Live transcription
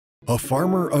A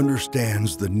farmer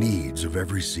understands the needs of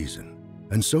every season,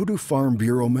 and so do Farm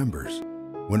Bureau members.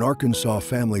 When Arkansas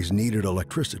families needed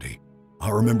electricity,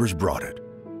 our members brought it.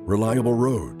 Reliable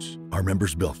roads, our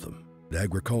members built them.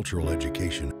 Agricultural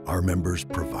education, our members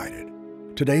provided.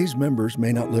 Today's members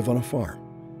may not live on a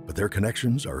farm, but their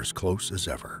connections are as close as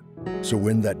ever. So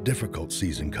when that difficult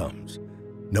season comes,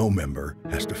 no member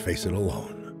has to face it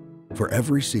alone. For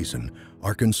every season,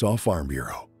 Arkansas Farm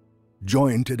Bureau.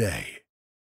 Join today.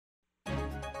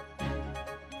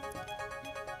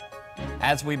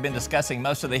 As we've been discussing,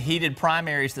 most of the heated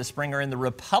primaries this spring are in the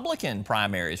Republican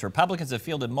primaries. Republicans have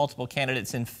fielded multiple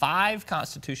candidates in 5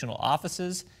 constitutional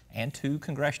offices and 2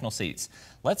 congressional seats.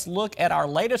 Let's look at our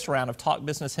latest round of Talk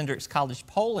Business Hendricks College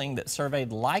polling that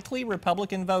surveyed likely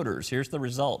Republican voters. Here's the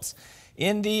results.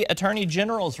 In the Attorney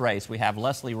General's race, we have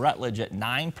Leslie Rutledge at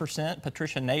 9%,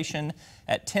 Patricia Nation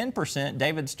at 10%,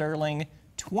 David Sterling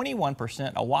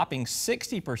 21%, a whopping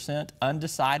 60%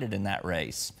 undecided in that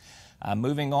race.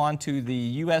 Moving on to the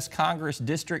U.S. Congress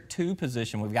District 2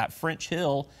 position, we've got French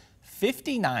Hill,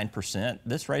 59%.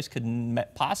 This race could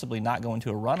possibly not go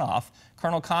into a runoff.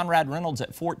 Colonel Conrad Reynolds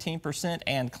at 14%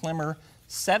 and Clemmer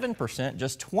 7%,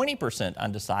 just 20%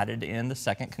 undecided in the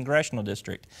 2nd Congressional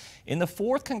District. In the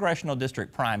 4th Congressional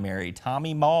District primary,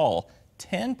 Tommy Mall,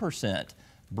 10%.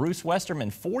 Bruce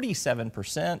Westerman,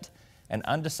 47%, and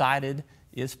undecided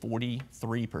is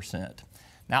 43%.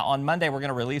 Now, on Monday, we're going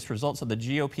to release results of the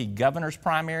GOP governor's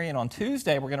primary, and on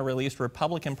Tuesday, we're going to release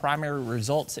Republican primary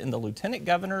results in the lieutenant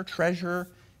governor, treasurer,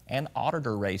 and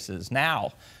auditor races.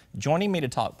 Now, joining me to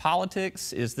talk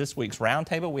politics is this week's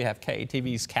roundtable. We have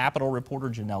KATV's Capitol reporter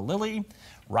Janelle Lilly,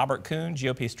 Robert Coon,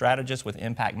 GOP strategist with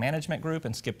Impact Management Group,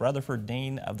 and Skip Rutherford,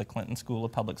 Dean of the Clinton School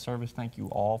of Public Service. Thank you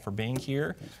all for being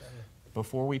here.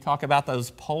 Before we talk about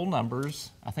those poll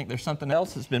numbers, I think there's something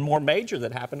else that's been more major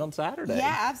that happened on Saturday.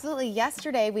 Yeah, absolutely.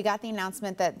 Yesterday, we got the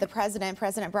announcement that the President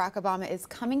Barack Obama, is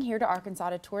coming here to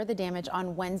Arkansas to tour the damage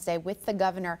on Wednesday with the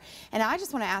governor. And I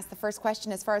just want to ask the first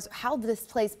question as far as how this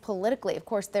plays politically. Of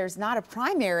course, there's not a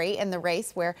primary in the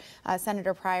race where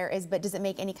Senator Pryor is, but does it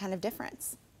make any kind of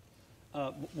difference?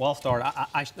 Well, I'll start.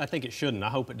 I think it shouldn't. I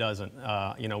hope it doesn't.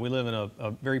 You know, we live in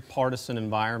a very partisan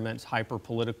environment. It's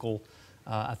hyper-political.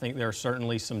 I think there are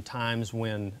certainly some times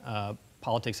when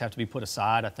politics have to be put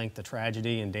aside. I think the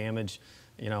tragedy and damage,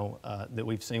 you know, that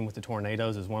we've seen with the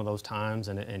tornadoes is one of those times,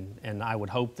 and I would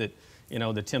hope that, you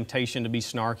know, the temptation to be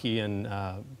snarky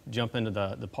and jump into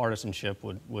the partisanship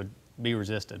would be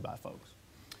resisted by folks.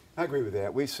 I agree with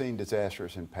that. We've seen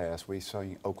disasters in the past. We've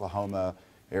seen Oklahoma,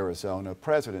 Arizona.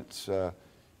 Presidents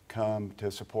come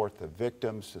to support the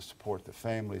victims, to support the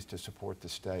families, to support the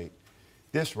state.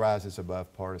 This rises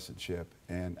above partisanship,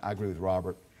 and I agree with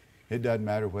Robert. It doesn't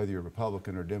matter whether you're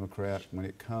Republican or Democrat. When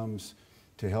it comes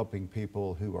to helping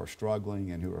people who are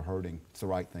struggling and who are hurting, it's the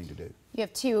right thing to do. You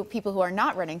have 2 people who are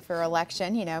not running for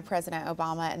election, you know, President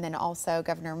Obama and then also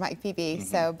Governor Mike Beebe.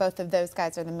 So both of those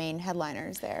guys are the main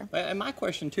headliners there. And my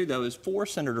question, too, though, is for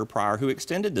Senator Pryor, who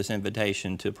extended this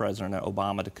invitation to President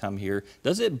Obama to come here,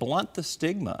 does it blunt the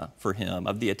stigma for him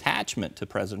of the attachment to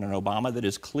President Obama that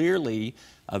is clearly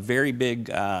a very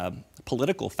big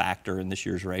political factor in this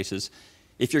year's races?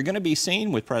 If you're going to be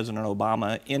seen with President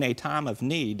Obama in a time of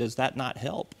need, does that not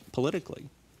help politically?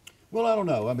 Well, I don't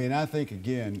know. I mean, I think,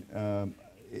 again,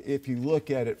 if you look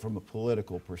at it from a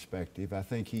political perspective, I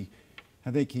think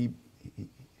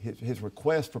his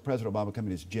request for President Obama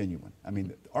coming is genuine. I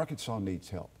mean, Arkansas needs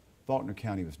help. Faulkner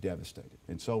County was devastated,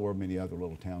 and so were many other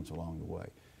little towns along the way.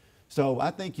 So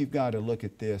I think you've got to look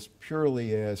at this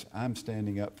purely as I'm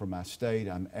standing up for my state,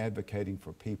 I'm advocating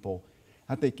for people.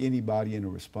 I think anybody in a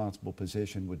responsible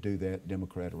position would do that,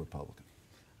 Democrat or Republican.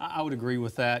 I would agree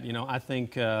with that. You know, I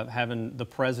think having the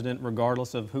president,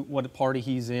 regardless of what party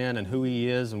he's in and who he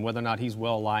is and whether or not he's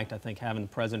well liked, I think having the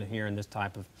president here in this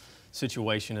type of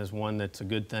situation is one that's a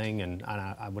good thing, and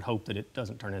I would hope that it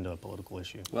doesn't turn into a political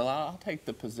issue. Well, I'll take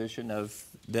the position of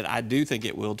that I do think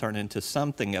it will turn into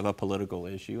something of a political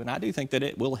issue, and I do think that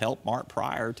it will help Mark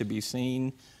Pryor to be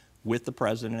seen with the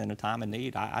president in a time of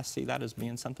need. I see that as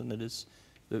being something that is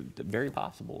very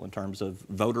possible in terms of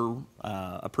voter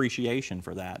appreciation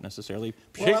for that necessarily,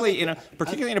 particularly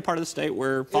in a part of the state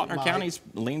where Faulkner County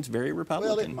leans very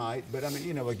Republican. Well, it might, but I mean,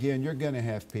 you know, again, you're going to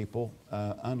have people,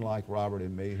 unlike Robert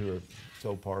and me, who are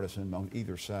so partisan on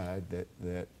either side,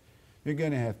 that you're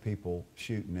going to have people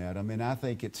shooting at them. And I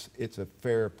think it's a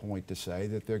fair point to say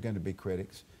that they're going to be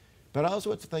critics. But I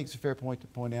also think it's a fair point to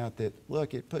point out that,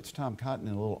 look, it puts Tom Cotton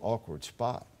in a little awkward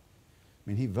spot. I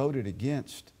mean, he voted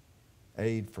against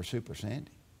aid for Super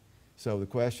Sandy. So the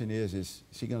question is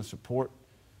he going to support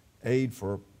aid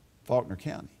for Faulkner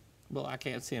County? Well, I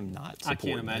can't see him not I supporting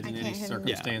can't imagine any him-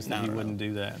 circumstance that he wouldn't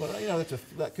do that. Well,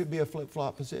 that could be a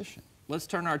flip-flop position. Let's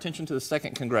turn our attention to the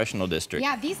 2nd Congressional District.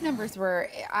 Yeah, these numbers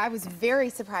I was very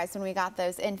surprised when we got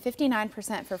those. And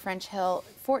 59% for French Hill,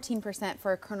 14%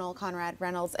 for Colonel Conrad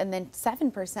Reynolds, and then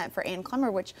 7% for Ann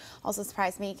Clemmer, which also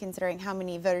surprised me considering how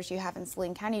many voters you have in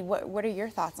Saline County. What are your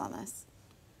thoughts on this?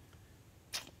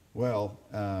 Well,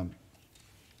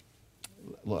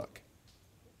 look,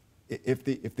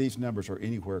 if these numbers are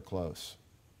anywhere close,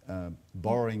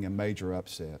 barring a major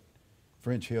upset,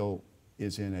 French Hill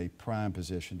is in a prime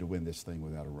position to win this thing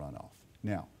without a runoff.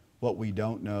 Now, what we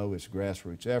don't know is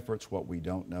grassroots efforts. What we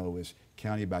don't know is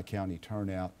county by county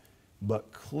turnout.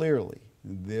 But clearly,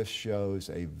 this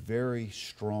shows a very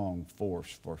strong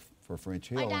force for French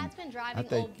Hill. My dad's been driving I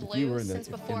think Old if you were Blues in since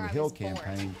the before I Hill was born.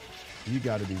 campaign, you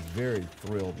got to be very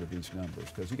thrilled with these numbers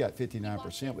because you got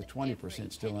 59% with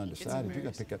 20% still undecided. You're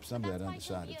going to pick up some of that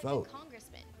undecided vote.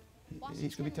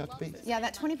 He's going to be tough to beat. Yeah,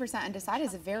 that 20% undecided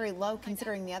is very low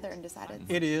considering the other undecided.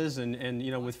 It is, and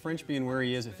you know, with French being where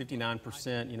he is at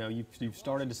 59%, you know, you've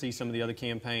started to see some of the other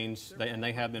campaigns, and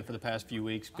they have been for the past few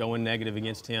weeks, going negative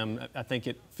against him. I think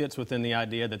it fits within the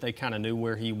idea that they kind of knew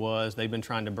where he was. They've been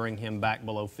trying to bring him back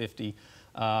below 50.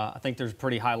 I think there's a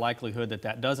pretty high likelihood that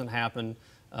that doesn't happen.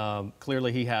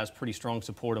 Clearly, he has pretty strong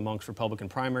support amongst Republican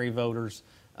primary voters,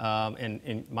 and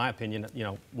in my opinion, you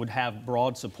know, would have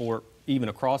broad support even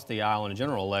across the aisle in a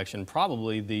general election.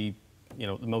 Probably the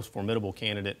most formidable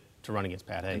candidate to run against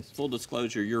Pat Hayes. Full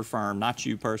disclosure, your firm, not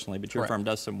you personally, but your Correct. firm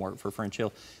does some work for French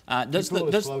Hill.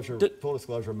 Full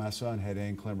disclosure, my son had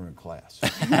Ann Clemmer in class.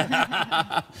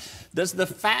 Does the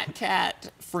Fat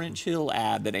Cat French Hill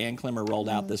ad that Ann Clemmer rolled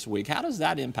out this week, how does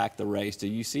that impact the race? Do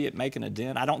you see it making a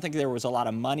dent? I don't think there was a lot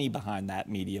of money behind that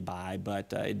media buy,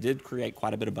 but it did create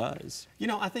quite a bit of buzz. You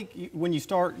know, I think when you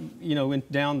start,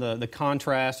 down the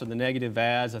contrast or the negative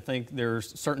ads, I think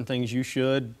there's certain things you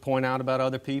should point out about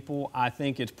other people. I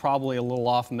think it's probably a little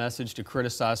off message to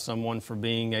criticize someone for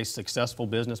being a successful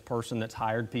business person that's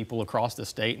hired people across the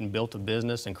state and built a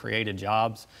business and created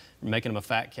jobs, making them a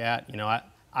fat cat. You know,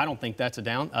 I don't think that's a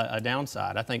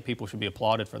downside. I think people should be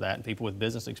applauded for that, and people with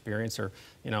business experience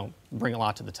bring a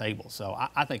lot to the table. So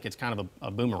I think it's kind of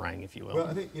a boomerang, if you will. Well,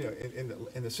 I think,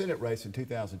 in the Senate race in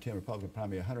 2010, Republican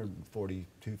primary,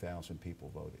 142,000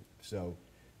 people voted. So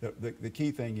the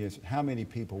key thing is how many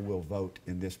people will vote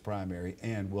in this primary,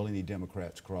 and will any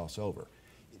Democrats cross over?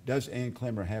 Does Ann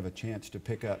Clemmer have a chance to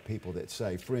pick up people that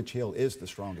say French Hill is the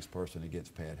strongest person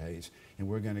against Pat Hayes, and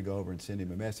we're going to go over and send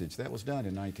him a message? That was done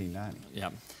in 1990.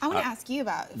 Yeah. I want to ask you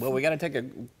about. Well, we got to take a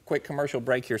quick commercial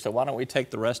break here, so why don't we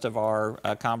take the rest of our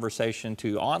conversation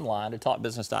to online to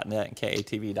talkbusiness.net and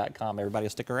katv.com. Everybody will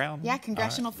stick around? Yeah,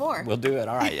 Congressional 4. We'll do it.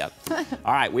 All right, yep.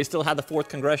 All right, we still have the 4th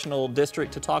Congressional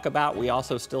District to talk about. We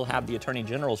also still have the Attorney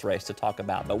General's race to talk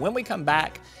about. But when we come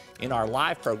back in our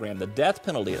live program, the death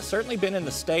penalty has certainly been in the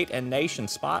state and nation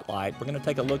spotlight. We're going to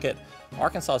take a look at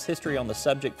Arkansas's history on the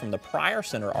subject from the Pryor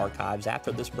Center archives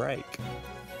after this break.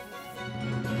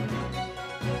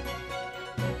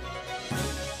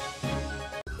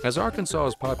 As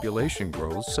Arkansas's population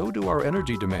grows, so do our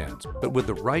energy demands. But with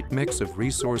the right mix of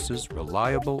resources,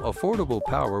 reliable, affordable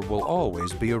power will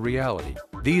always be a reality.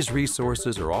 These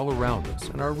resources are all around us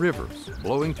in our rivers,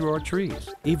 blowing through our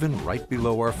trees, even right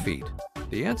below our feet.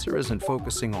 The answer isn't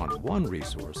focusing on one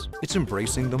resource, it's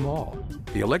embracing them all.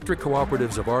 The electric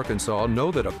cooperatives of Arkansas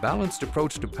know that a balanced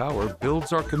approach to power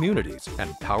builds our communities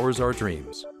and powers our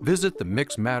dreams. Visit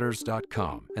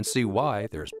themixmatters.com and see why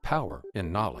there's power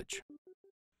in knowledge.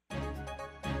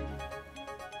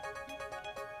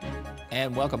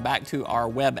 And welcome back to our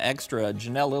Web Extra.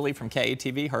 Janelle Lilly from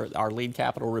KATV, our lead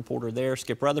Capitol reporter there.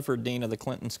 Skip Rutherford, Dean of the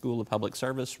Clinton School of Public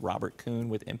Service. Robert Coon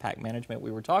with Impact Management.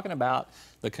 We were talking about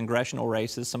the congressional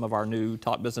races, some of our new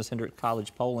Talk Business Hendricks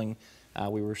College polling.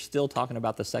 We were still talking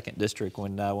about the 2nd district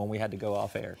when we had to go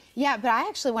off air. Yeah, but I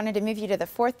actually wanted to move you to the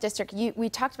 4th district. We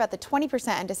talked about the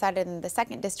 20% undecided in the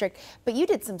 2nd district, but you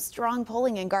did some strong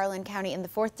polling in Garland County in the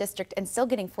 4th district and still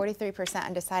getting 43%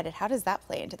 undecided. How does that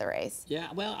play into the race? Yeah,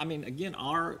 well, I mean, again,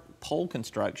 our poll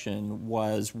construction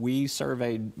was we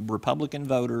surveyed Republican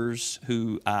voters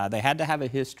who they had to have a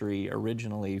history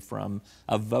originally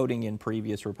of voting in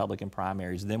previous Republican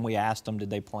primaries. Then we asked them, did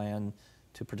they plan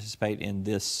to participate in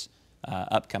this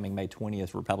upcoming May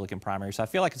 20th Republican primary. So I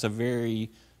feel like it's a very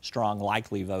strong,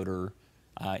 likely voter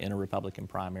in a Republican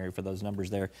primary for those numbers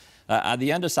there. The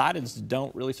undecideds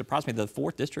don't really surprise me. The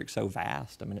 4th district's so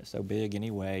vast. I mean, it's so big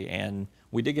anyway. And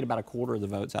we did get about a quarter of the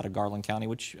votes out of Garland County,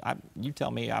 which you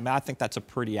tell me. I mean, I think that's a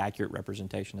pretty accurate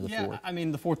representation of the 4th. I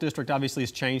mean, the 4th district obviously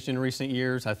has changed in recent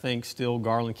years. I think still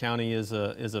Garland County is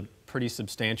a pretty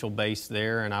substantial base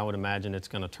there, and I would imagine it's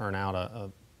going to turn out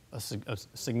a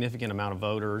significant amount of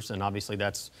voters. And obviously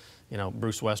that's, you know,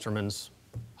 Bruce Westerman's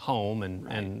home,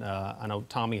 and I know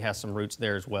Tommy has some roots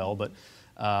there as well, but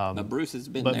Bruce has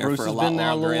been there for a lot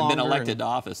longer and been elected to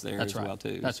office there as well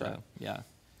too. That's right. Yeah.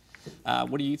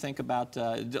 What do you think about?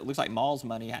 It looks like Maul's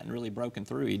money hadn't really broken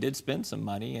through. He did spend some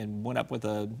money and went up with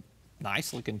a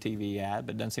nice-looking TV ad,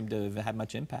 but doesn't seem to have had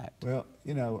much impact. Well,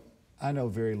 you know, I know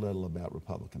very little about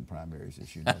Republican primaries,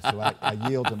 as you know, so I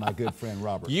yield to my good friend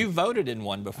Robert. You voted in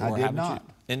one before, I did haven't not.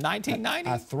 You? In 1990?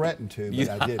 I threatened to,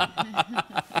 but I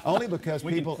didn't. Only because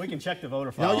we people... we can check the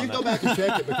voter file. No, you go back and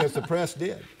check it because the press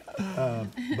did.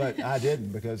 But I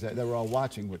didn't because they were all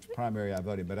watching which primary I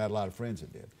voted, but I had a lot of friends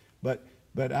that did.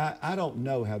 But I don't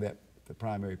know how the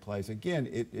primary plays. Again,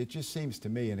 it just seems to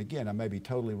me, and again, I may be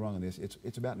totally wrong on this,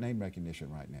 it's about name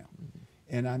recognition right now. Mm-hmm.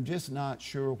 And I'm just not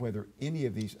sure whether any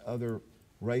of these other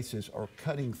races are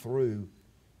cutting through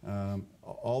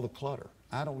all the clutter.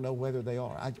 I don't know whether they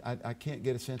are. I can't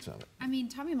get a sense of it. I mean,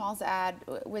 Tommy Maul's ad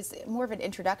was more of an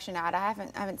introduction ad. I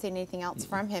haven't seen anything else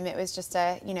from him. It was just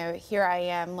a, you know, here I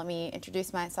am, let me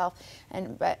introduce myself.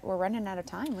 But we're running out of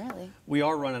time, really. We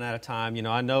are running out of time. You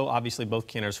know, I know obviously both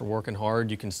candidates are working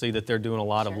hard. You can see that they're doing a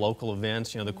lot of local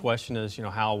events. You know, the question is, you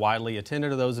know, how widely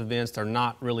attended are those events? They're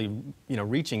not really, you know,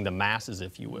 reaching the masses,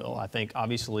 if you will. I think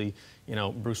obviously, you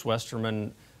know, Bruce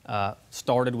Westerman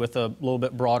started with a little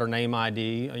bit broader name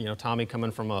ID. You know, Tommy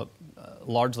coming from a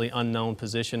largely unknown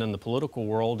position in the political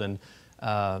world, and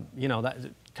you know, that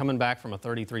coming back from a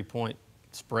 33-point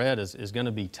spread is going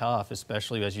to be tough,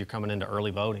 especially as you're coming into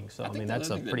early voting. So I mean, that's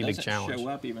a pretty big challenge. Show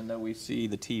up, even though we see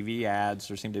the TV ads,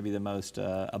 there seem to be the most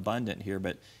abundant here.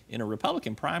 But in a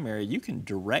Republican primary, you can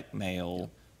direct mail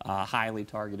highly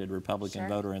targeted Republican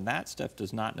voter, and that stuff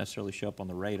does not necessarily show up on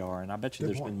the radar. And I bet you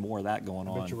there's been more of that going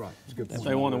on. I bet you're right. It's a good point. If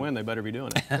they want to win, they better be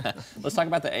doing it. Let's talk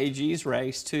about the AG's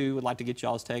race too. Would like to get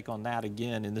y'all's take on that.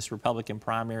 Again, in this Republican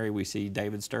primary, we see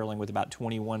David Sterling with about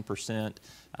 21%,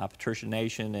 Patricia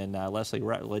Nation and Leslie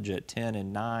Rutledge at 10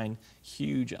 and 9.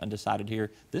 Huge undecided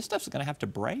here. This stuff's going to have to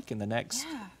break in the next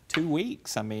 2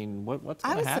 weeks. I mean, what's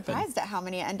going to happen? I was surprised at how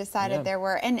many undecided there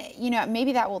were. And, you know,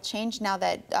 maybe that will change now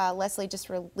that Leslie just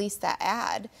released that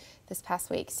ad this past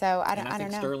week. So I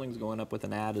don't know. Sterling's going up with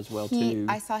an ad as well, too.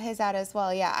 I saw his ad as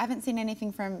well, yeah. I haven't seen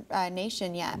anything from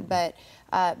Nation yet, but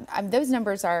those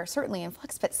numbers are certainly in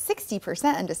flux, but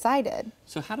 60% undecided.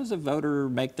 So how does a voter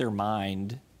make their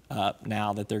mind up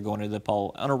now that they're going to the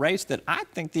poll on a race that I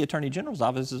think the Attorney General's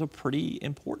office is a pretty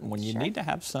important one? You need to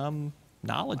have some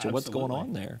knowledge of what's going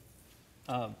on there.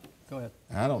 Go ahead.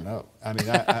 I don't know. I mean,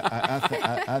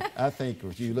 I think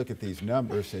if you look at these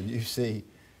numbers and you see,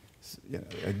 you know,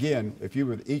 again, if you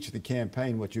were each of the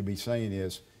campaign, what you'd be saying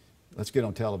is, let's get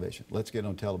on television. Let's get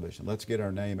on television. Let's get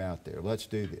our name out there. Let's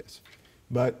do this.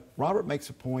 But Robert makes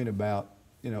a point about,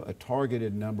 you know, a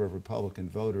targeted number of Republican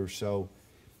voters. So,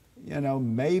 you know,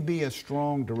 maybe a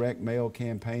strong direct mail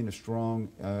campaign, a strong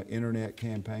internet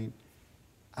campaign.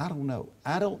 I don't know.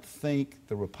 I don't think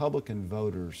the Republican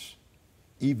voters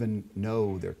even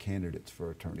know their candidates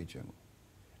for Attorney General.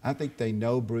 I think they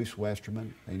know Bruce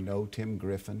Westerman, they know Tim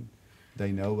Griffin,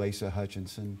 they know Asa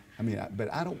Hutchinson. I mean,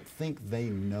 but I don't think they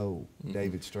know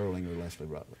David Sterling or Leslie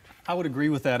Rutledge. I would agree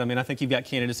with that. I mean, I think you've got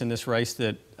candidates in this race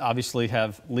that obviously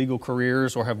have legal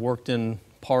careers or have worked in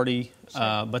party,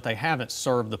 but they haven't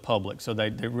served the public. So they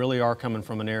really are coming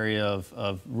from an area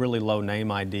of really low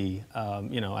name ID.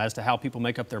 You know, as to how people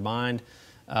make up their mind,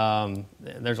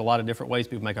 there's a lot of different ways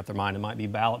people make up their mind. It might be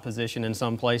ballot position in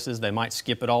some places. They might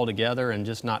skip it all together and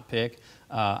just not pick.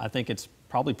 I think it's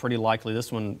probably pretty likely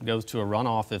this one goes to a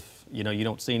runoff if, you know, you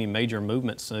don't see any major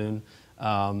movement soon.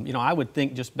 You know, I would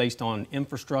think just based on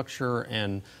infrastructure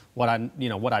and what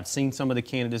I've seen some of the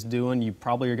candidates doing, you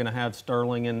probably are going to have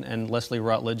Sterling and Leslie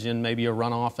Rutledge in maybe a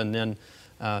runoff, and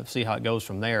then see how it goes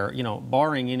from there. You know,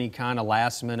 barring any kind of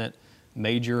last-minute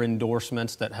major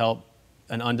endorsements that help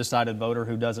an undecided voter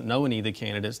who doesn't know any of the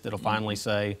candidates that'll finally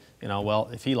say, you know, well,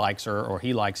 if he likes her or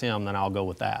he likes him, then I'll go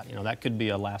with that. You know, that could be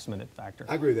a last-minute factor.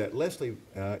 I agree with that. Leslie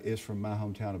is from my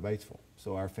hometown of Batesville,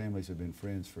 so our families have been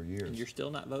friends for years. And you're still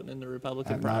not voting in the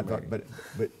Republican primary.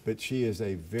 But she is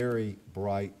a very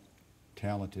bright,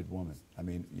 talented woman. I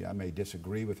mean, yeah, I may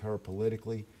disagree with her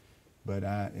politically, but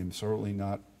I am certainly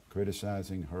not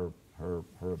criticizing her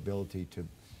ability to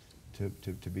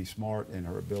to be smart in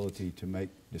her ability to make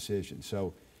decisions.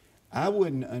 So I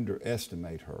wouldn't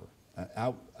underestimate her.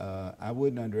 I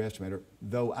wouldn't underestimate her,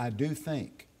 though I do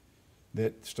think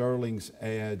that Sterling's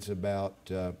ads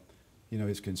about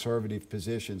his conservative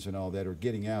positions and all that are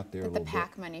getting out there a little bit. The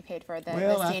PAC money paid for the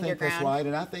Well, stand your ground. That's right,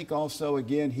 and I think also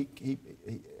again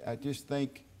I just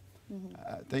think.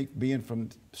 I think being from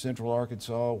Central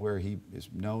Arkansas, where he is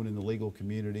known in the legal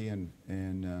community, and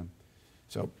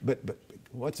so, but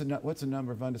what's the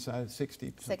number of undecided?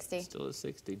 60. 60. Still at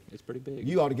 60. It's pretty big.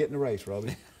 You ought to get in the race,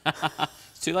 Robbie.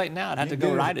 It's too late now. I'd have to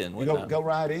go right in. Go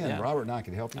right in. Yeah. Robert and I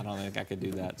can help you. I don't think I could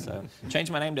do that. So change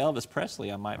my name to Elvis Presley.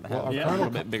 I might have a Colonel- little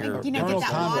bit bigger. You know, get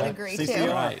that law Conrad. degree CCR.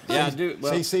 too. Right. Yeah.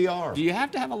 CCR. Do you have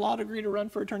to have a law degree to run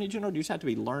for attorney general? Or do you just have to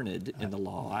be learned in the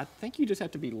law? I think you just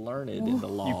have to be learned in the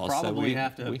law. You probably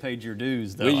have to have paid your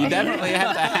dues, though. Well, you definitely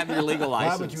have to have your legal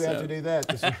license. Why would you have to do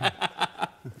that?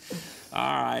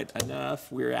 All right,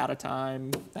 enough. We're out of time.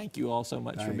 Thank you all so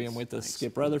much for being with us.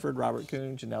 Skip Rutherford, Robert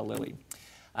Coon, Janelle Lilly.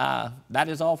 That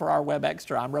is all for our Web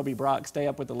Extra. I'm Roby Brock. Stay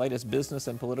up with the latest business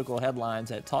and political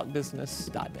headlines at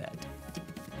talkbusiness.net.